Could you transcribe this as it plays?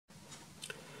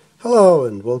Hello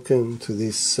and welcome to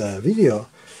this video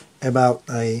about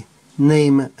a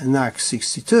Naim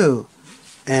NAC-62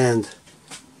 and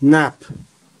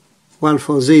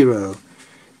NAP-140.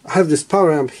 I have this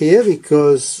power amp here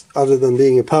because other than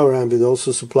being a power amp it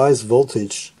also supplies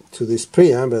voltage to this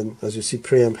preamp, and as you see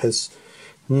preamp has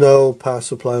no power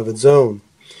supply of its own.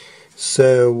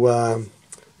 So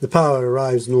the power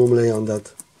arrives normally on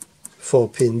that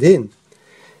 4-pin DIN,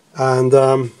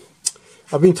 and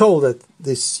I've been told that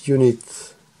this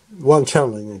unit, one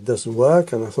channel in it doesn't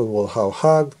work, and I thought, well, how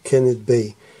hard can it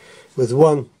be? With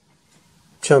one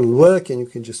channel working, you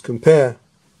can just compare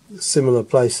similar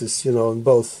places, on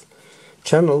both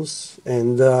channels,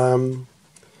 and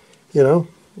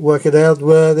work it out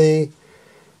where the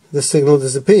signal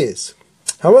disappears.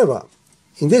 However,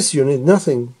 in this unit,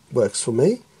 nothing works for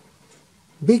me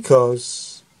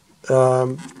because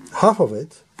half of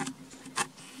it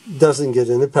doesn't get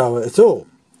any power at all.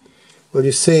 Well,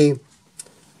 you see,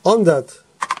 on that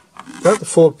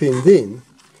 4-pin DIN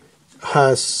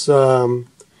has 2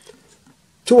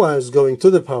 wires going to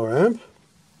the power amp,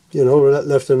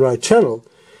 left and right channel,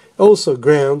 also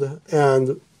ground,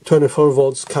 and 24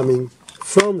 volts coming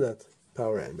from that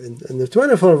power amp. And the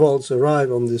 24 volts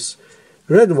arrive on this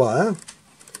red wire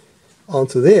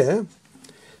onto there,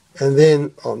 and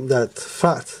then on that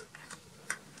fat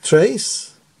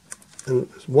trace, and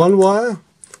one wire,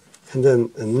 and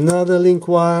then another link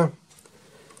wire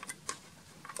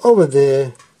over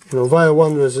there, via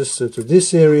one resistor to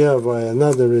this area, via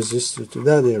another resistor to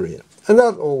that area, and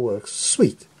that all works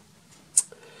sweet.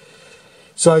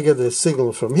 So I get the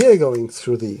signal from here going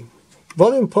through the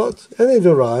volume pot, and it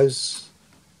arrives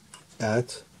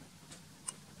at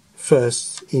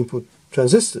first input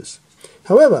transistors.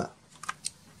 However,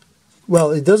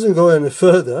 well, it doesn't go any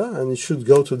further, and it should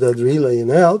go to that relay and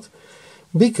out,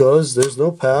 because there's no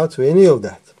power to any of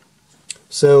that.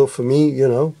 So for me,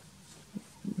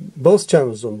 both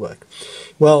channels don't work.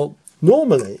 Well,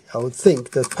 normally I would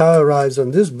think that power arrives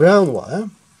on this brown wire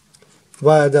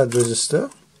via that resistor,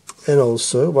 and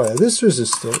also via this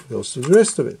resistor goes to the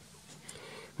rest of it.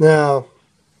 Now,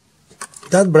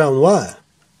 that brown wire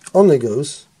only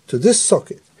goes to this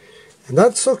socket, and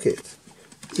that socket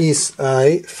is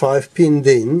a 5-pin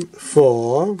DIN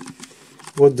for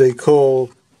what they call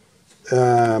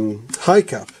high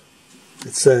cap.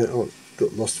 It's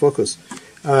lost focus.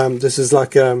 This is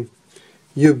like a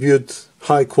U-Butte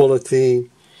high quality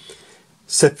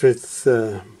separate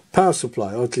power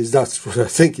supply, or at least that's what I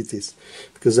think it is,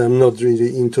 because I'm not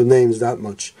really into names that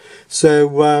much. So,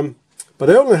 but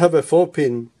I only have a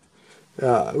 4-pin,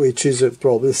 which is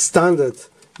probably a standard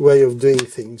way of doing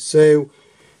things. So,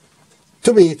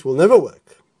 to me, it will never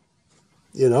work,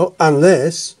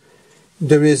 unless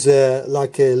there is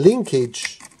like a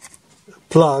linkage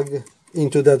plug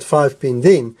into that 5-pin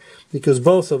DIN, because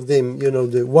both of them,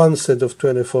 the one set of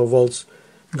 24 volts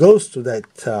goes to that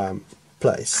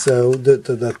place, so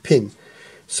to that pin.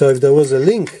 So if there was a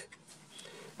link,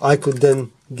 I could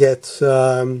then get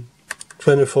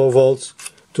 24 volts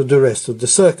to the rest of the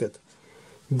circuit.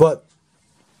 But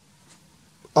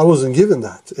I wasn't given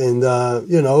that, and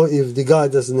if the guy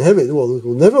doesn't have it, well, it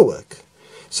will never work.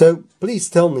 So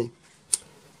please tell me,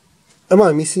 am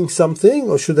I missing something,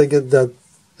 or should I get that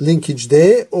linkage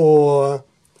there, or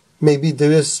maybe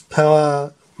there is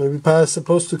power, maybe power is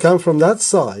supposed to come from that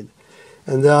side,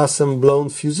 and there are some blown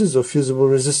fuses or fusible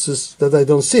resistors that I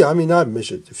don't see. I mean, I've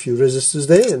measured a few resistors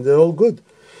there, and they're all good.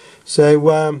 So,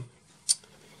 am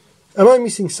I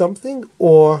missing something,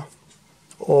 or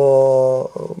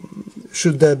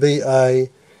should there be a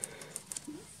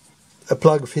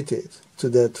plug fitted to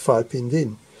that 5-pin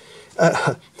DIN?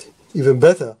 Even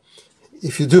better,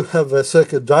 if you do have a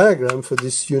circuit diagram for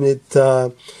this unit,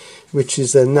 which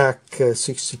is a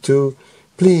NAC-62,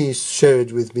 please share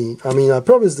it with me. I mean, I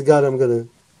promised the guy I'm going to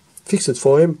fix it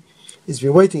for him. He's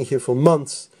been waiting here for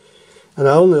months, and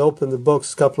I only opened the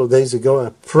box a couple of days ago.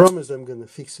 I promised I'm going to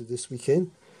fix it this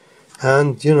weekend,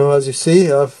 and as you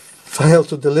see, I've failed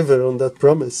to deliver on that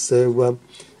promise. So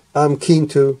I'm keen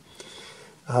to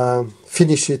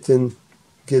finish it and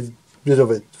get rid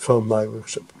of it from my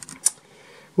workshop.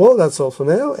 Well, that's all for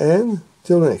now, and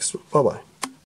till the next one. Bye-bye.